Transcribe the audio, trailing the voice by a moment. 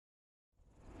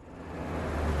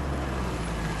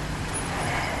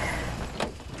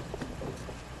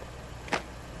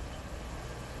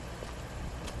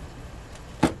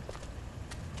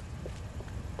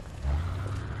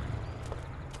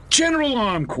General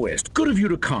Armquist, good of you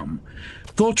to come.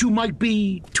 Thought you might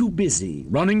be too busy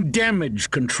running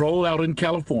damage control out in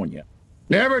California.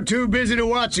 Never too busy to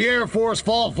watch the Air Force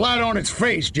fall flat on its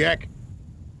face, Jack.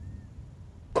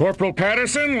 Corporal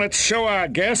Patterson, let's show our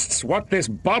guests what this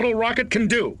bottle rocket can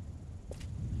do.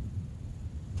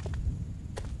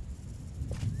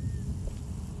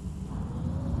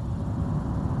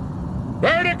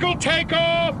 Vertical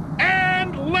takeoff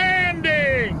and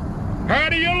landing! How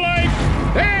do you like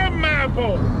them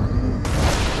apples?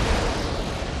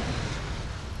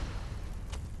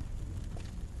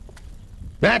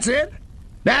 That's it?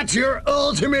 That's your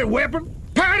ultimate weapon?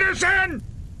 Patterson!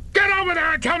 Get over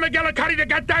there and tell McGillicuddy to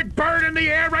get that bird in the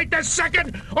air right this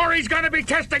second, or he's gonna be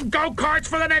testing go-karts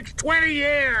for the next 20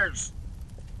 years!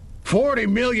 $40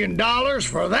 million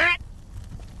for that?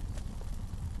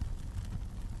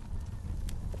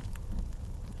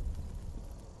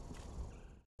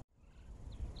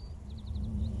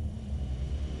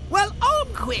 While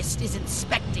Armquist is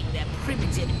inspecting their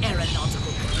primitive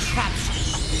aeronautical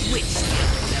contraptions, which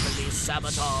can never be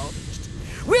sabotaged,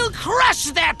 we'll crush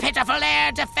their pitiful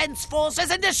air defense forces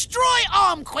and destroy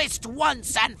Armquist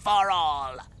once and for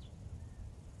all.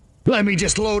 Let me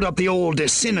just load up the old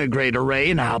disintegrate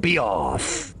array and I'll be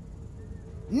off.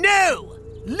 No!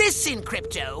 Listen,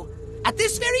 Crypto. At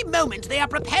this very moment, they are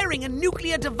preparing a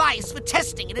nuclear device for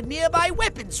testing at a nearby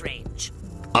weapons range.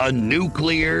 A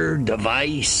nuclear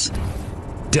device?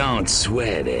 Don't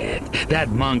sweat it. That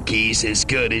monkey's as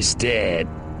good as dead.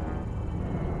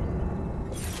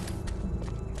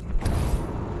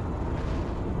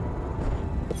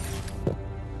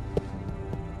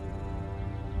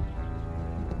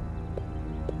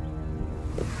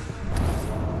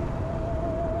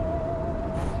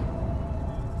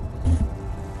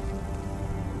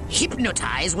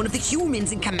 Hypnotize one of the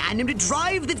humans and command him to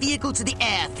drive the vehicle to the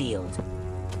airfield.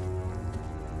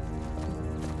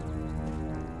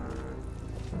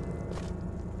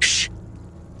 Shh.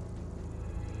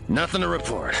 Nothing to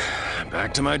report.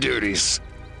 Back to my duties.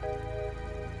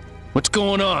 What's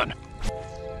going on?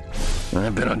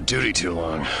 I've been on duty too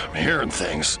long. I'm hearing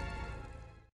things.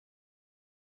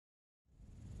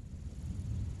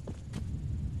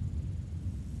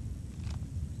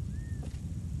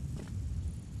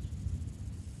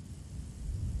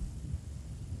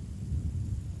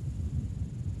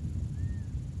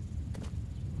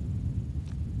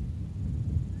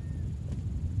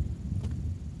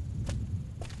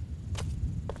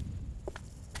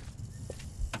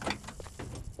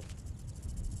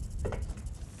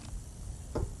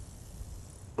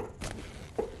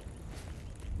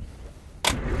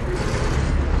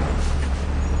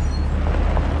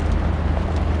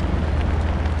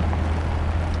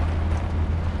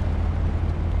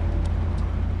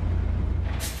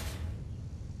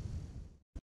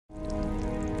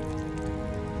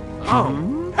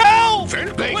 Help!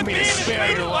 Beg me to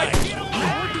spare your life.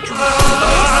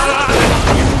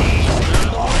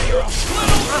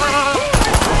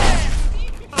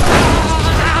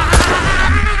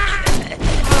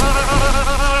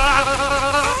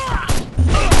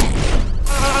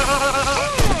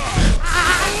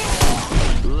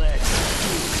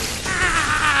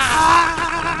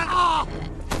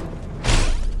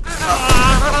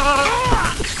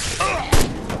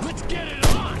 Let's get it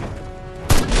on!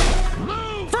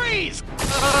 Move! Freeze!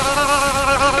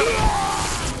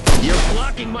 You're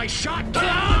blocking my shot! Get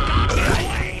out of the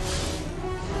way!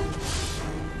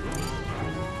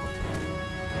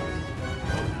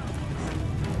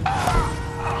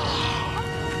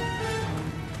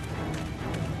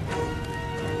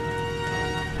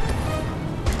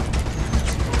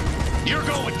 You're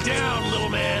going down, little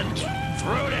man.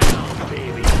 Throw down,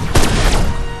 baby.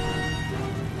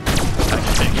 I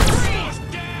can take it. Freeze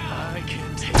down. I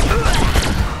can take it.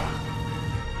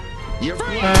 You're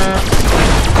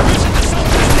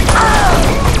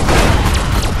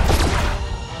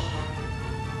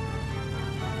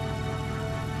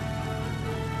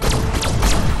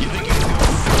You think you can go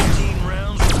 15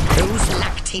 rounds? Those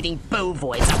lactating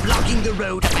bovoids are blocking the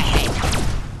road up ahead.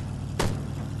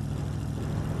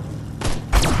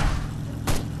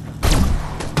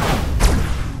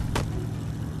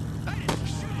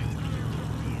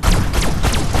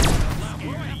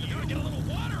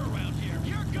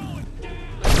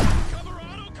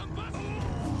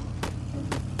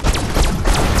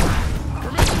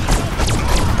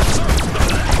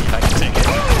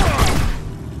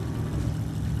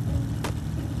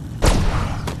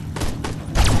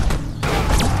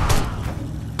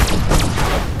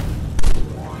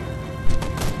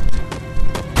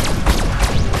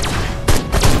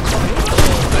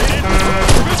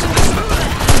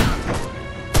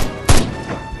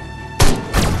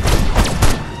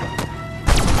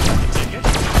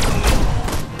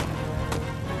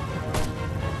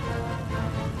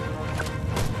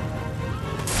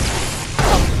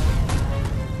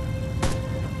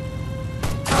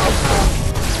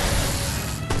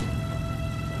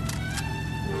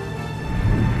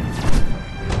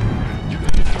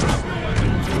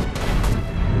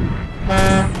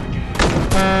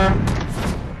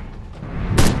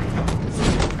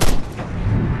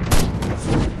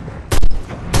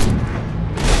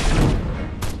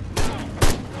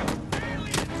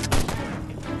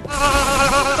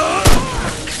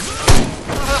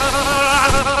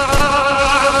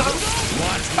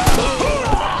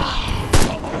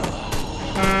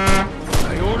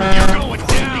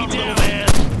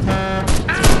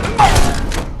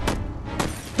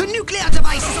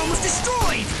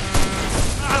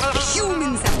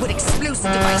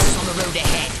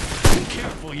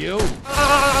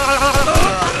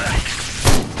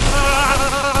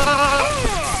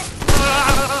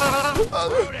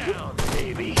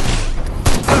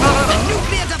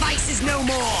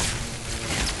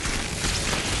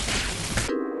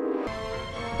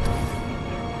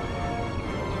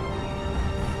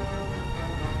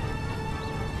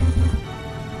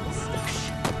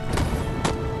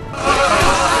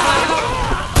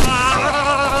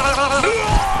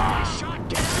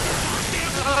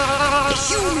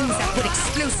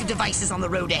 explosive devices on the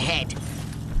road ahead.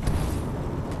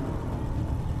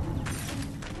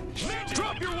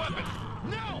 Drop your weapon!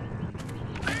 No!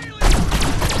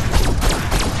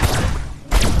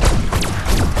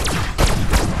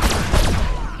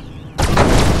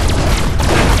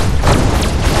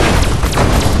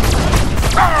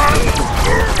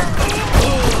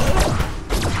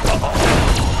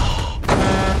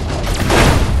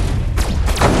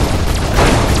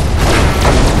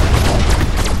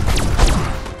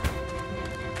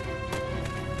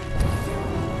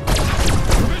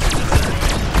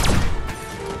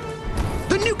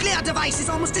 Device is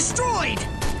almost destroyed!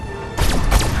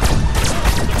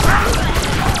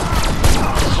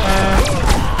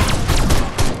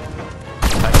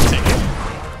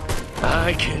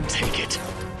 I can take it.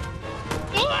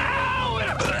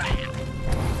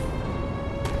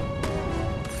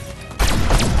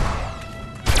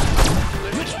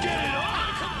 Let's get it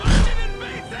on! Combustion and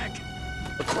basic!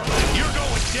 You're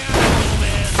going down, little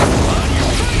man! On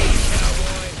your feet,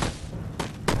 cowboy!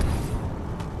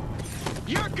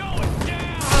 You're going down!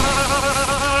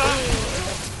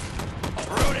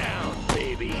 Throw down,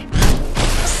 baby!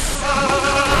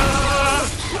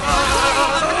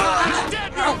 He's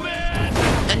dead, little man!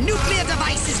 The nuclear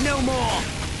device is no more!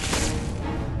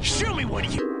 Show me what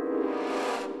you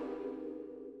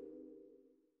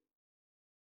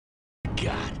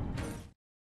got.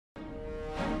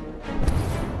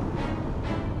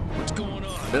 What's going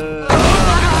on?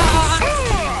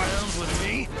 Rounds with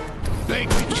me? They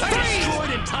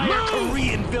destroyed entire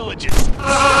Korean villages. On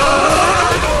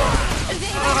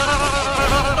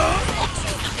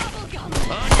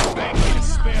your back, you can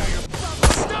spare your...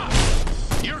 Stop!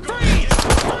 You're going to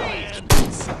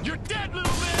freeze! You're dead,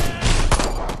 little man!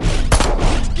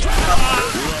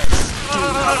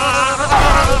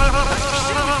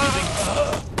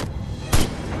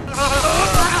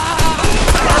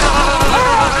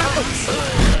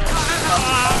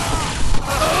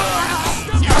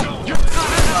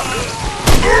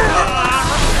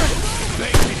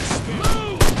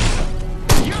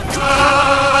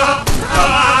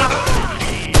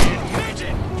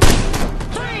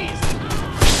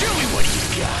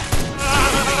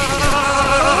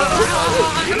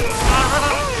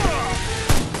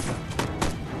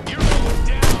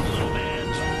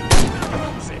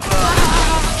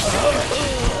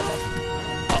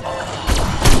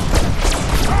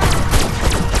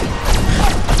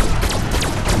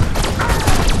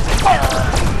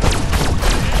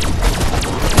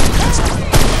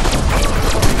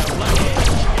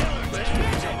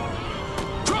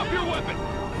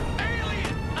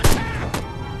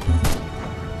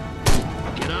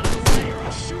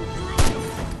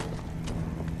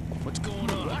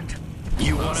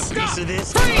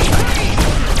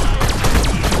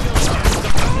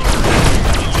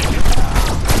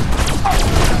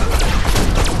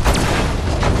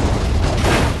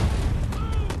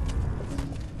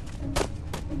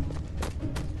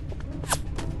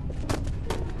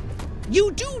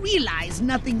 You do realize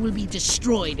nothing will be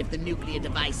destroyed if the nuclear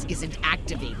device isn't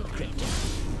activated, Crypto.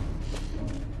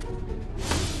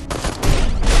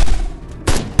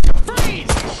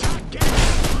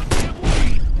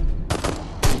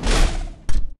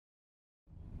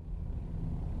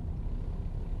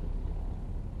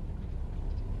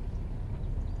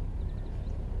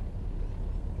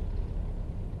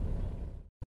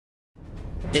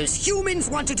 Those humans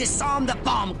want to disarm the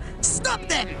bomb! Stop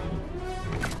them!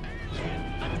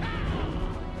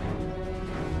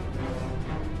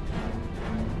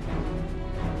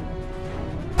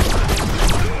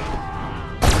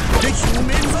 The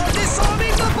humans are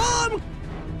disarming the bomb!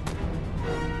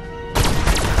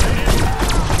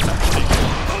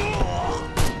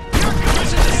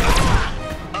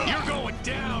 You're going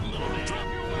down, little man. Drop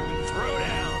your weapon. Throw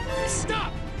down.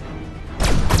 Stop!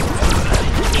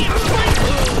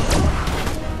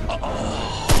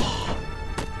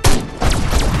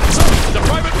 The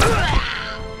private...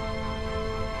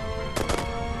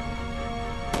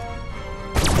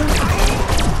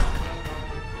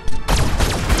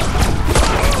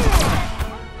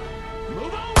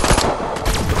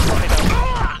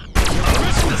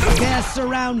 They're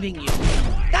surrounding you.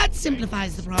 That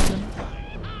simplifies the problem.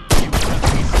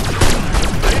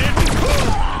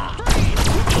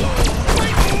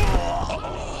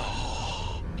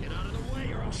 Get out of the way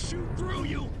or I'll shoot through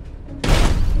you.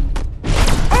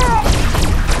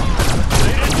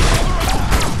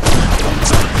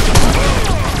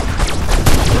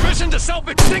 Permission to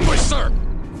self-extinguish, sir!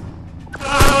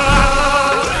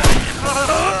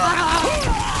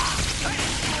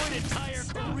 Entire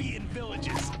Korean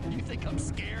villages. You think I'm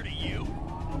scared of you?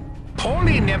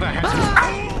 Paulie never had...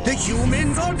 The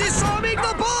humans are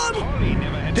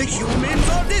The humans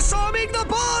are disarming the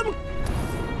bomb!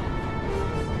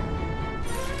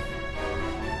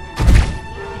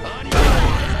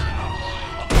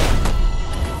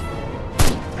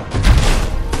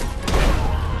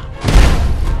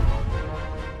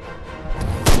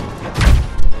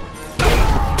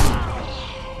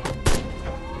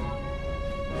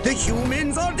 The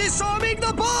humans are disarming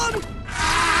the bomb!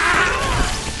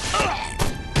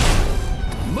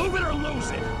 Move it or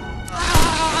lose it!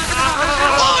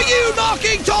 Are you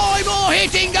marking time or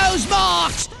hitting those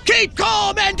marks? Keep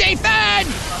calm and defend!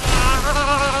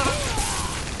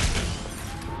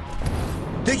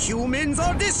 The humans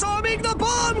are disarming the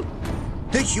bomb!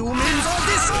 The humans are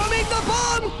disarming the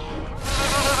bomb!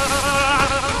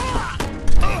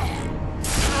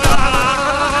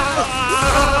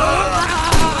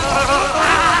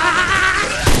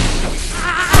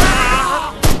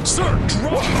 Sir,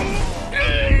 drop!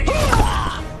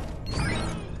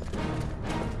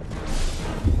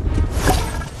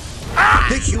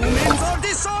 The humans are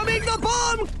disarming the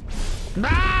bomb!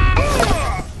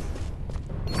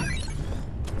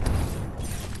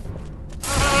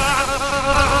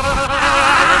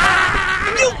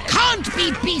 You can't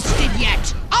be beasted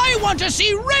yet! I want to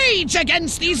see rage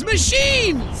against these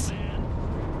machines!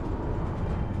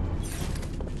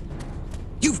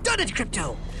 You've done it,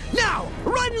 Crypto! Now,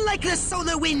 run like the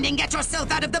solar wind and get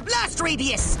yourself out of the blast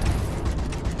radius!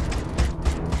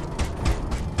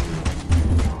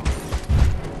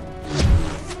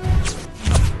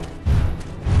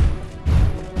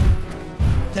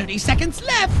 "30 seconds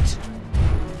left!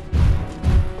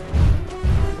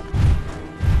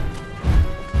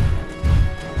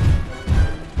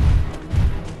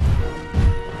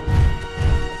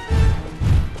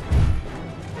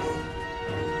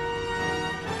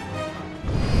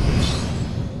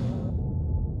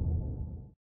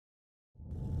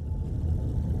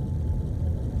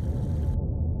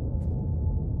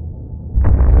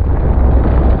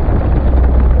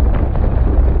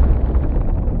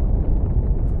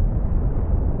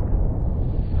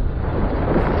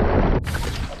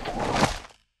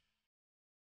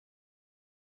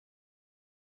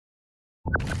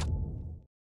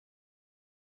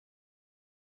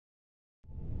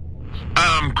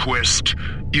 Quist,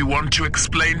 you want to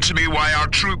explain to me why our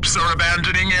troops are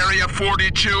abandoning Area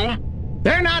 42?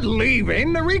 They're not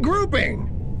leaving, they're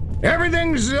regrouping.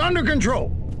 Everything's under control.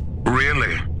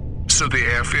 Really? So the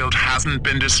airfield hasn't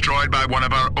been destroyed by one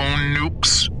of our own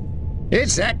nukes?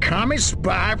 It's that commie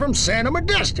spy from Santa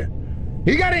Modesta.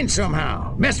 He got in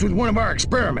somehow, messed with one of our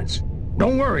experiments.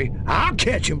 Don't worry, I'll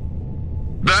catch him.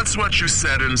 That's what you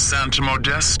said in Santa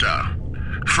Modesta.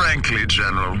 Frankly,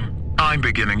 General, I'm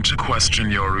beginning to question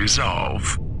your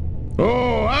resolve.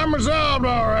 Oh, I'm resolved,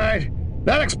 all right.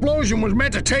 That explosion was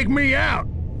meant to take me out.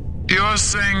 You're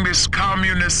saying this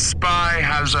communist spy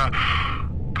has a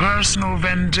personal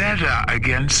vendetta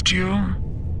against you?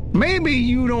 Maybe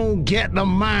you don't get the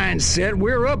mindset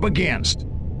we're up against.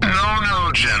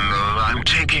 No, General. I'm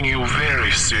taking you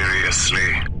very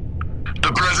seriously.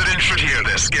 The President should hear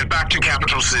this. Get back to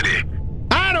Capital City.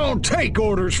 I don't take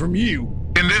orders from you.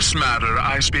 In this matter,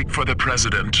 I speak for the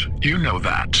President. You know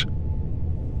that.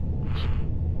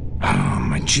 Oh,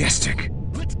 majestic.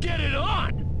 Let's get it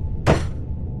on!